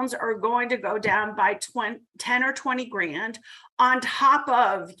 Their loans are going to go down by 10 or 20 grand on top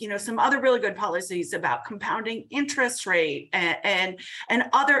of, some other really good policies about compounding interest rate and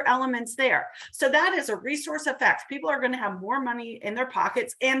other elements there. So that is a resource effect. People are going to have more money in their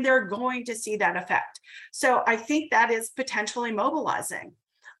pockets and they're going to see that effect. So I think that is potentially mobilizing.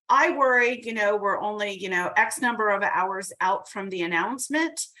 I worry, we're only, X number of hours out from the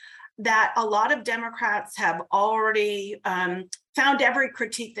announcement, that a lot of Democrats have already found every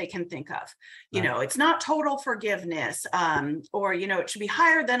critique they can think of. It's not total forgiveness, or, it should be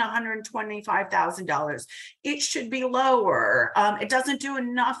higher than $125,000. It should be lower. It doesn't do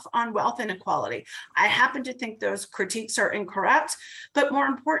enough on wealth inequality. I happen to think those critiques are incorrect. But more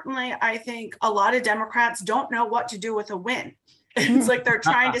importantly, I think a lot of Democrats don't know what to do with a win. It's like they're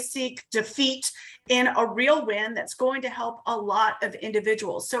trying to seek defeat in a real win that's going to help a lot of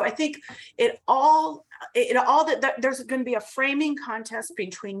individuals. So I think there's going to be a framing contest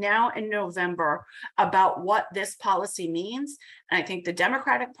between now and November about what this policy means. And I think the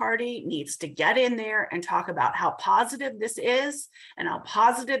Democratic Party needs to get in there and talk about how positive this is and how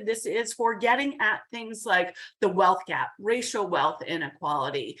positive this is for getting at things like the wealth gap, racial wealth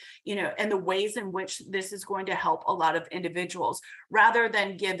inequality, and the ways in which this is going to help a lot of individuals, rather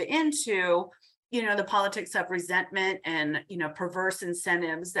than give into the politics of resentment and, perverse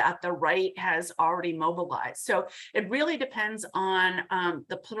incentives that the right has already mobilized. So it really depends on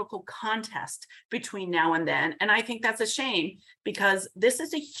the political contest between now and then. And I think that's a shame, because this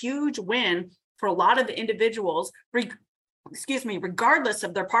is a huge win for a lot of individuals, regardless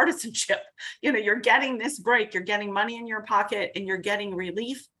of their partisanship. You're getting this break, you're getting money in your pocket, and you're getting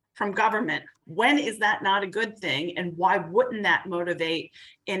relief from government. When is that not a good thing? And why wouldn't that motivate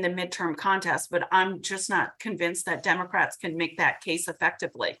in the midterm contest? But I'm just not convinced that Democrats can make that case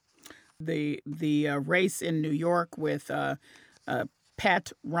effectively. The race in New York with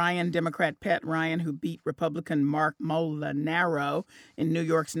Pat Ryan, Democrat Pat Ryan, who beat Republican Mark Molinaro in New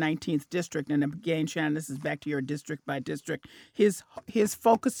York's 19th district. And again, Shannon, this is back to your district by district. His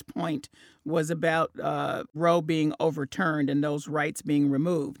focus point was about Roe being overturned and those rights being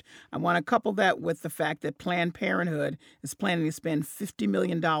removed. I want to couple that with the fact that Planned Parenthood is planning to spend $50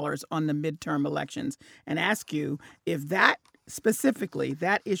 million on the midterm elections, and ask you if that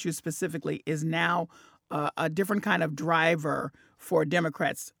issue specifically is now a different kind of driver for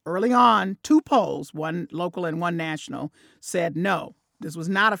Democrats. Early on, 2 polls, one local and one national, said no, this was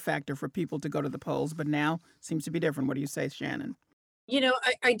not a factor for people to go to the polls, but now seems to be different. What do you say, Shannon?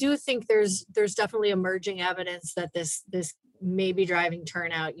 I do think there's definitely emerging evidence that this may be driving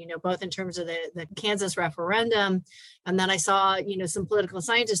turnout, both in terms of the Kansas referendum. And then I saw, some political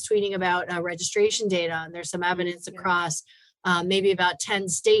scientists tweeting about registration data. And there's some evidence across maybe about 10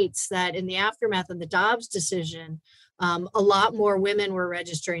 states that in the aftermath of the Dobbs decision, a lot more women were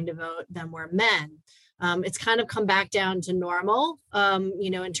registering to vote than were men. It's kind of come back down to normal,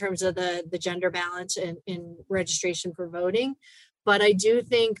 in terms of the gender balance in registration for voting. But I do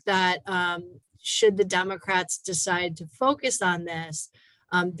think that should the Democrats decide to focus on this,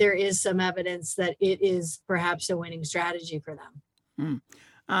 there is some evidence that it is perhaps a winning strategy for them.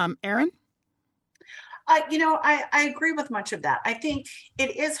 Erin? I agree with much of that. I think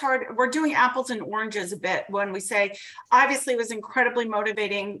it is hard. We're doing apples and oranges a bit when we say, obviously, it was incredibly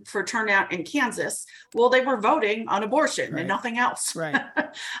motivating for turnout in Kansas. Well, they were voting on abortion and nothing else, right?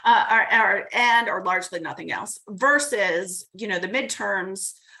 or largely nothing else. Versus, the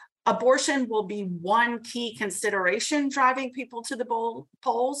midterms, abortion will be one key consideration driving people to the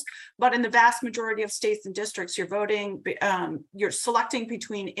polls. But in the vast majority of states and districts, you're selecting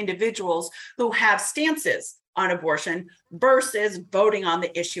between individuals who have stances on abortion versus voting on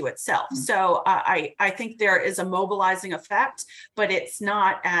the issue itself. So I think there is a mobilizing effect, but it's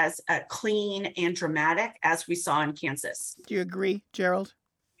not as clean and dramatic as we saw in Kansas. Do you agree, Gerald?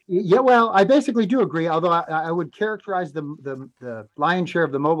 Yeah, well, I basically do agree, although I would characterize the lion's share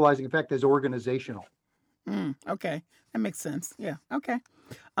of the mobilizing effect as organizational. Okay, that makes sense. Yeah, okay.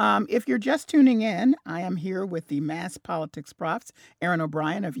 If you're just tuning in, I am here with the Mass Politics profs, Erin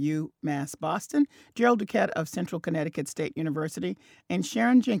O'Brien of UMass Boston, Gerald Duquette of Central Connecticut State University, and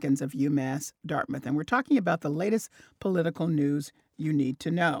Sharon Jenkins of UMass Dartmouth. And we're talking about the latest political news you need to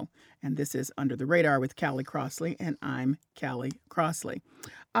know. And this is Under the Radar with Callie Crossley, and I'm Callie Crossley.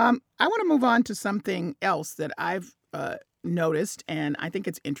 I want to move on to something else that I've noticed, and I think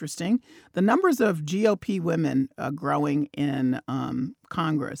it's interesting, the numbers of GOP women growing in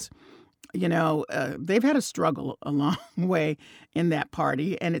Congress. They've had a struggle a long way in that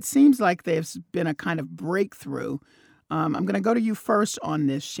party, and it seems like there's been a kind of breakthrough. I'm going to go to you first on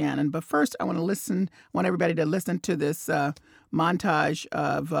this, Shannon, but first I want everybody to listen to this montage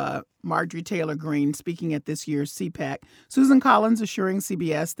of Marjorie Taylor Greene speaking at this year's CPAC. Susan Collins assuring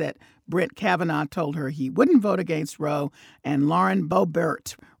CBS that Brett Kavanaugh told her he wouldn't vote against Roe, and Lauren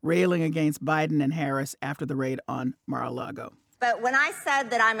Boebert railing against Biden and Harris after the raid on Mar-a-Lago. But when I said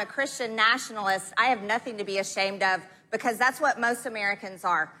that I'm a Christian nationalist, I have nothing to be ashamed of, because that's what most Americans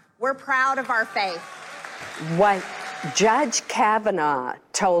are. We're proud of our faith. What Judge Kavanaugh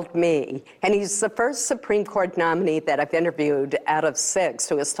told me, and he's the first Supreme Court nominee that I've interviewed out of 6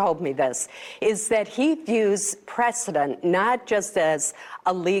 who has told me this, is that he views precedent not just as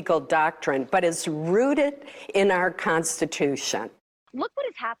a legal doctrine, but as rooted in our Constitution. Look what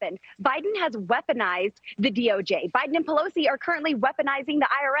has happened. Biden has weaponized the DOJ. Biden and Pelosi are currently weaponizing the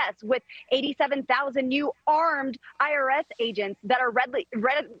IRS with 87,000 new armed IRS agents that are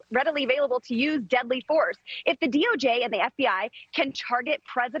readily available to use deadly force. If the DOJ and the FBI can target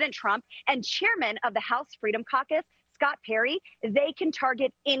President Trump and chairman of the House Freedom Caucus, Scott Perry, they can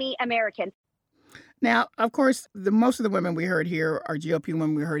target any American. Now, of course, most of the women we heard here, are GOP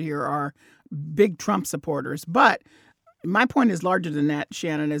women we heard here, are big Trump supporters. But my point is larger than that,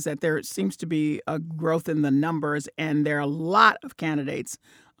 Shannon, is that there seems to be a growth in the numbers, and there are a lot of candidates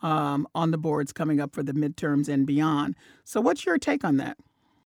on the boards coming up for the midterms and beyond. So what's your take on that?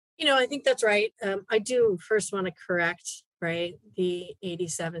 I think that's right. I do first want to correct, right, the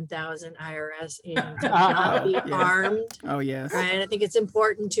 87,000 IRS agents not be armed. Oh, yes. Right. I think it's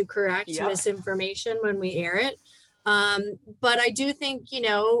important to correct misinformation when we air it. But I do think,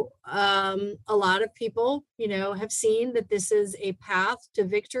 a lot of people, have seen that this is a path to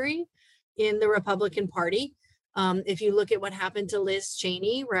victory in the Republican Party. If you look at what happened to Liz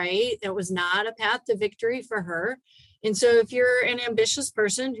Cheney, right, it was not a path to victory for her. And so if you're an ambitious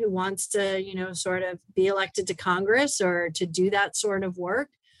person who wants to, sort of be elected to Congress or to do that sort of work,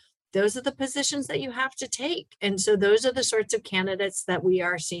 those are the positions that you have to take. And so those are the sorts of candidates that we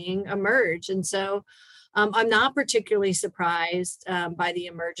are seeing emerge. And so I'm not particularly surprised by the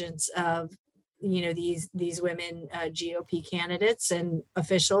emergence of, these women GOP candidates and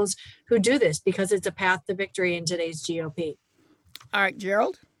officials who do this, because it's a path to victory in today's GOP. All right,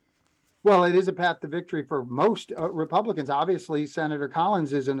 Gerald. Well, it is a path to victory for most Republicans. Obviously, Senator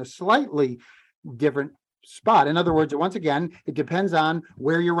Collins is in a slightly different spot. In other words, once again, it depends on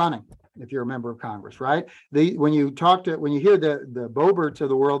where you're running. If you're a member of Congress, right? When you hear the Boeberts of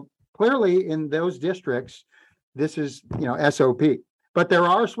the world. Clearly, in those districts, this is, SOP. But there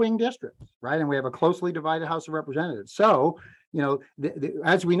are swing districts, right? And we have a closely divided House of Representatives. So,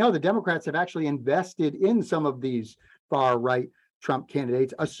 as we know, the Democrats have actually invested in some of these far-right Trump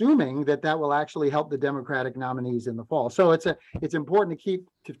candidates, assuming that will actually help the Democratic nominees in the fall. So it's important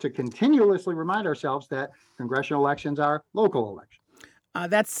to continuously remind ourselves that congressional elections are local elections.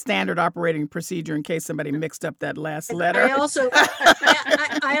 That's standard operating procedure in case somebody mixed up that last letter.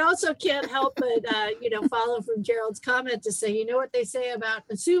 I also can't help but, follow from Gerald's comment to say, what they say about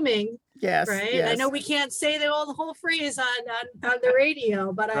assuming. Yes. Right. Yes. I know we can't say the whole phrase on the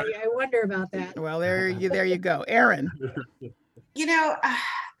radio, but I wonder about that. Well, there you go. Aaron.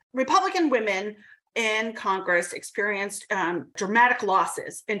 Republican women in Congress experienced dramatic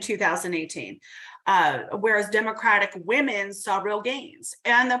losses in 2018. Whereas Democratic women saw real gains.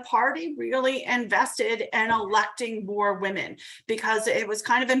 And the party really invested in electing more women because it was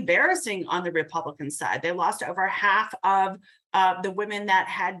kind of embarrassing on the Republican side. They lost over half of the women that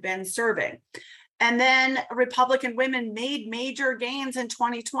had been serving. And then Republican women made major gains in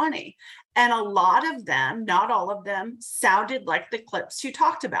 2020. And a lot of them, not all of them, sounded like the clips you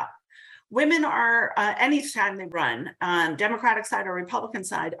talked about. Women are, anytime they run on Democratic side or Republican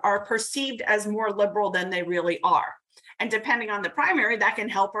side, are perceived as more liberal than they really are. And depending on the primary, that can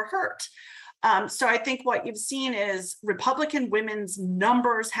help or hurt. So I think what you've seen is Republican women's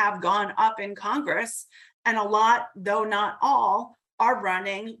numbers have gone up in Congress, and a lot, though not all, are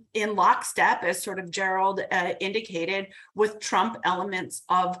running in lockstep, as sort of Gerald indicated, with Trump elements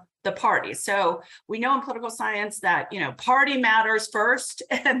of the party. So we know in political science that, party matters first,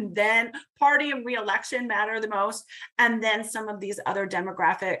 and then party and re-election matter the most, and then some of these other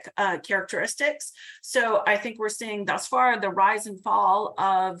demographic characteristics. So I think we're seeing thus far the rise and fall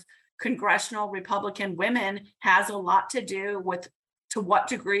of congressional Republican women has a lot to do with to what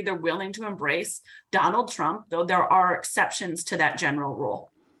degree they're willing to embrace Donald Trump, though there are exceptions to that general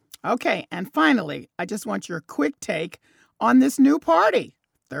rule. Okay. And finally, I just want your quick take on this new party,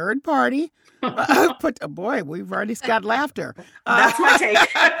 third party. Boy, we've already got laughter. That's my take.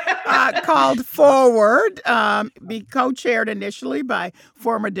 Called Forward, be co-chaired initially by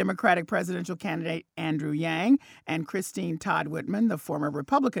former Democratic presidential candidate Andrew Yang and Christine Todd Whitman, the former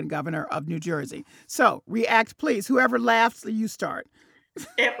Republican governor of New Jersey. So react, please. Whoever laughs, you start.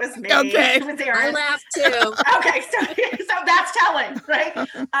 It was me. Okay. It was Erin. I laughed too. Okay, so that's telling, right?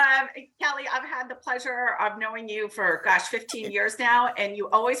 Kelly, I've had the pleasure of knowing you for, 15 years now, and you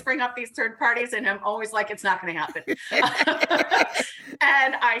always bring up these third parties, and I'm always like, it's not going to happen.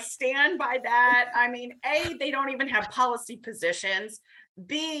 And I stand by that. I mean, A, they don't even have policy positions.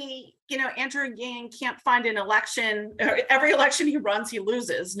 B, Andrew Yang can't find an election. Every election he runs, he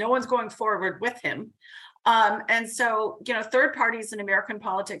loses. No one's going forward with him. And so, third parties in American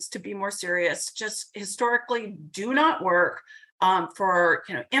politics, to be more serious, just historically do not work for,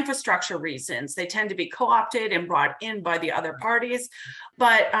 infrastructure reasons. They tend to be co-opted and brought in by the other parties.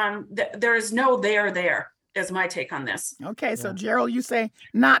 But there is no there is my take on this. Okay, so Gerald, you say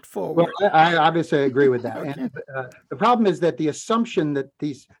not forward. Well, I obviously agree with that. Okay. And the problem is that the assumption that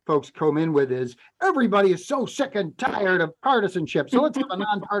these folks come in with is everybody is so sick and tired of partisanship, so let's have a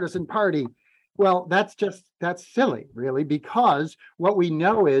nonpartisan party. Well, that's silly, really, because what we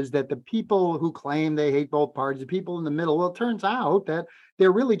know is that the people who claim they hate both parties, the people in the middle, well, it turns out that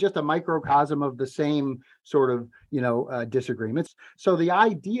they're really just a microcosm of the same sort of, disagreements. So the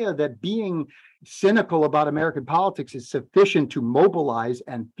idea that being cynical about American politics is sufficient to mobilize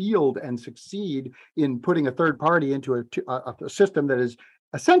and field and succeed in putting a third party into a system that is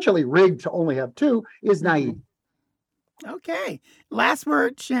essentially rigged to only have two is naive. Okay. Last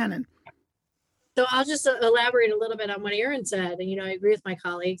word, Shannon. So I'll just elaborate a little bit on what Erin said. And, I agree with my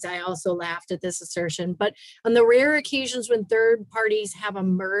colleagues. I also laughed at this assertion. But on the rare occasions when third parties have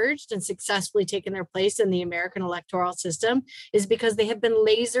emerged and successfully taken their place in the American electoral system is because they have been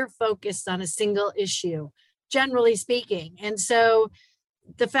laser focused on a single issue, generally speaking. And so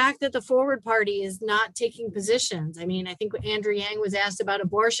the fact that the Forward Party is not taking positions. I mean, I think Andrew Yang was asked about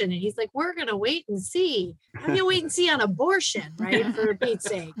abortion, and he's like, we're going to wait and see. I'm going to wait and see on abortion, right? For Pete's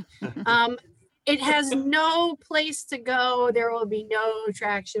sake. It has no place to go. There will be no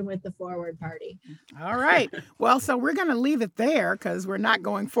traction with the Forward Party. All right. Well, so we're going to leave it there because we're not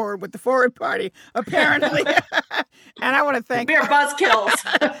going forward with the Forward Party, apparently. And I want to thank... We're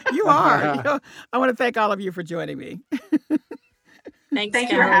buzzkills. You are. I want to thank all of you for joining me. Thank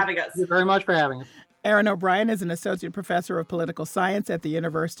you for having us. Thank you very much for having us. Erin O'Brien is an associate professor of political science at the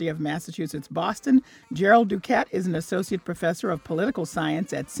University of Massachusetts, Boston. Gerald Duquette is an associate professor of political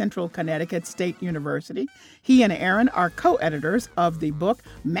science at Central Connecticut State University. He and Erin are co-editors of the book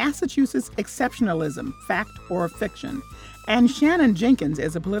Massachusetts Exceptionalism, Fact or Fiction. And Shannon Jenkins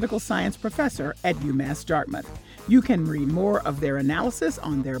is a political science professor at UMass Dartmouth. You can read more of their analysis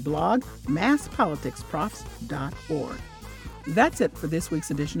on their blog, masspoliticsprofs.org. That's it for this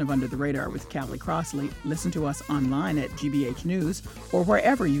week's edition of Under the Radar with Callie Crossley. Listen to us online at GBH News or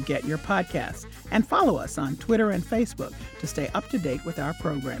wherever you get your podcasts. And follow us on Twitter and Facebook to stay up to date with our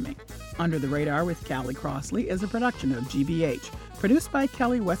programming. Under the Radar with Callie Crossley is a production of GBH, produced by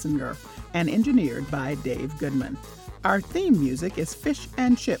Kelly Wessinger and engineered by Dave Goodman. Our theme music is Fish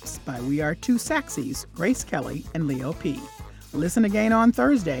and Chips by We Are Two Saxies, Grace Kelly and Leo P. Listen again on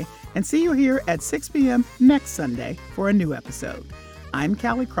Thursday and see you here at 6 p.m. next Sunday for a new episode. I'm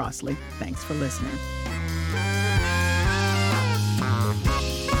Callie Crossley. Thanks for listening.